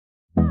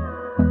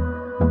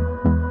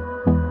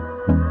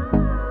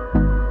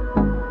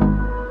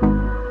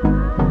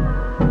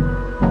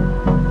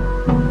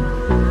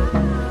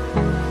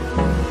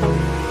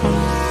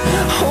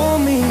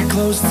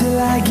close till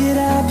I get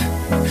up.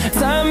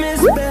 Time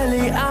is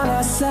barely on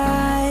our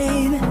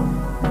side.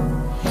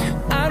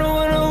 I don't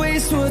wanna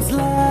waste what's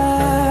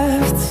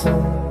left.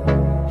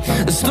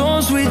 The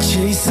storms we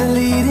chase are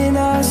leading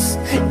us,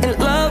 and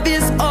love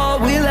is all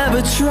we'll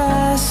ever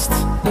trust.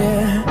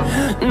 Yeah,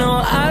 no,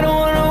 I don't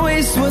wanna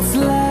waste what's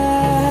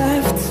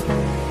left.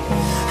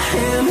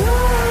 And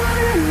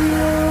on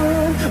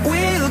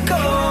we'll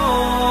go,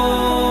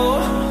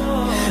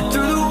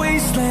 through the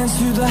wastelands,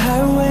 through the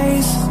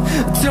highways,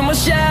 till my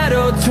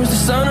shadow turns to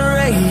sun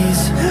rays.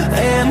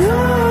 And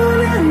on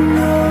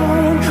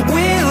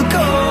we'll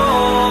go,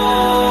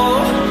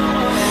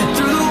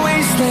 through the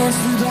wastelands,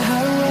 through the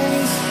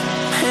highways,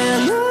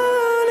 and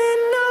on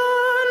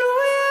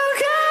we'll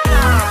go.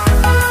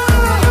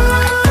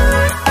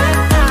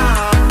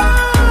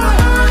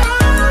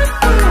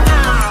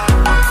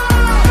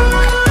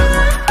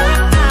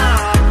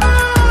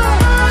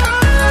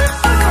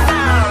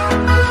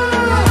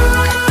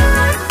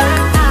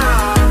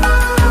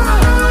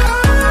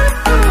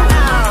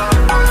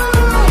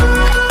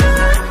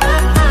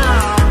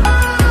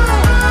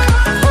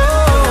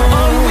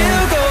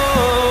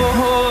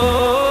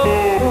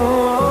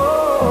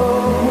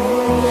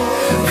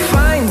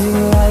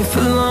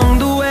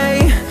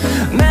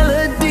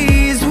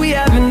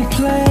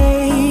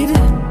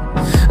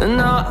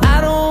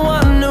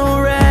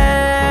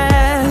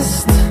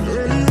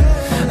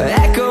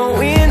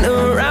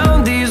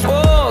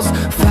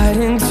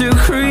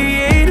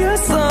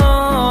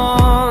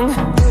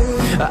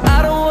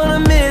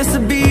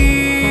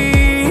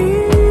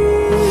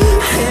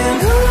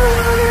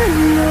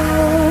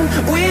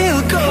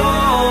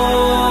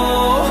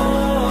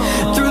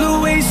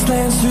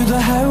 Through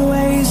the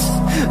highways,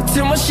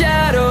 till my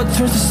shadow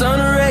turns to sun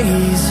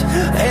rays.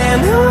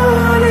 And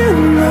on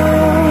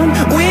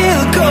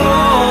we'll go,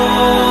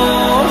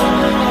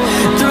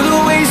 through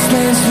the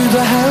wastelands, through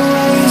the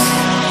highways,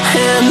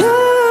 and on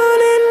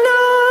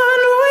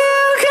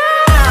we'll go.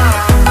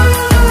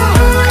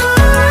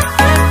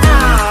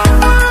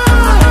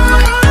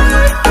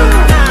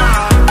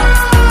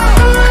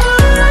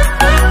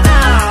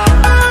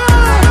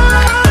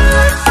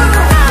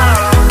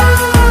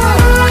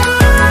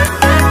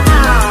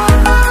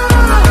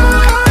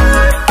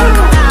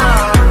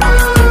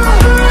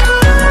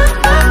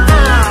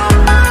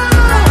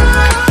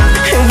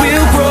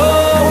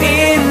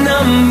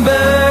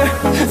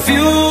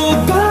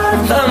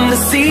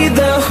 See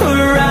the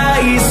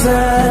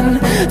horizon,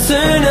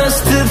 turn us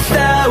to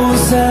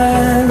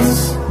thousands,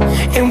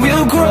 and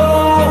we'll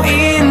grow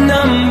in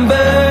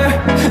number,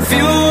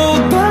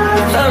 fueled by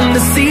them. To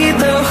see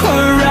the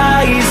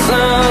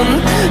horizon,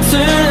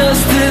 turn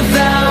us to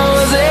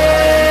thousands,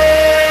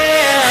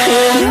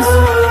 and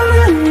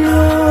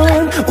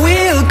on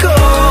we'll go,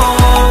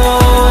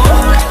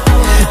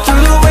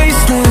 through the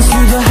wastelands,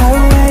 through the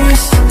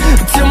highways,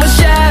 till my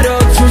shadow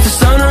turns to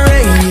sun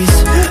rays.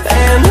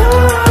 And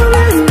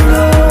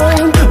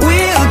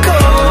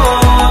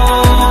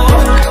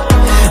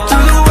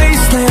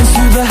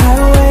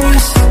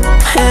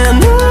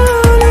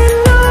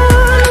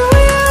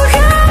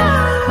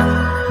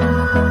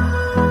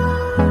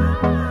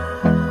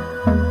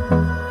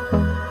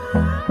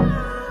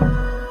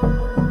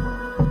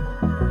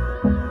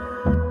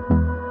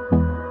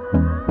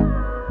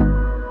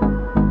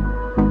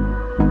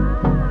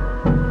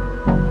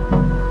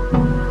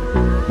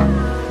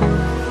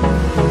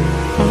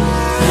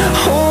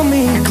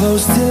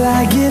close till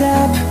I get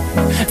up.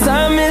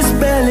 Time is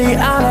barely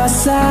on our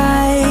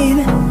side.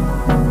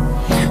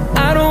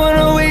 I don't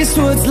wanna waste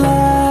what's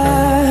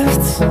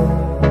left.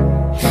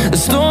 The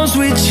storms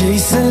we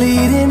chase are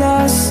leading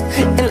us,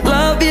 and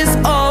love is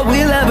all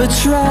we'll ever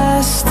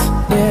trust.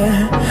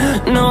 Yeah,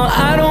 no,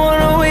 I don't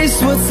wanna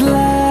waste what's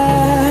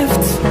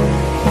left.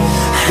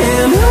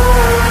 And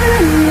on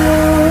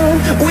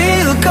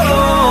we'll go,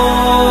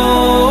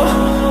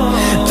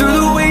 through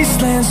the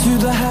wastelands,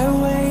 through the highways.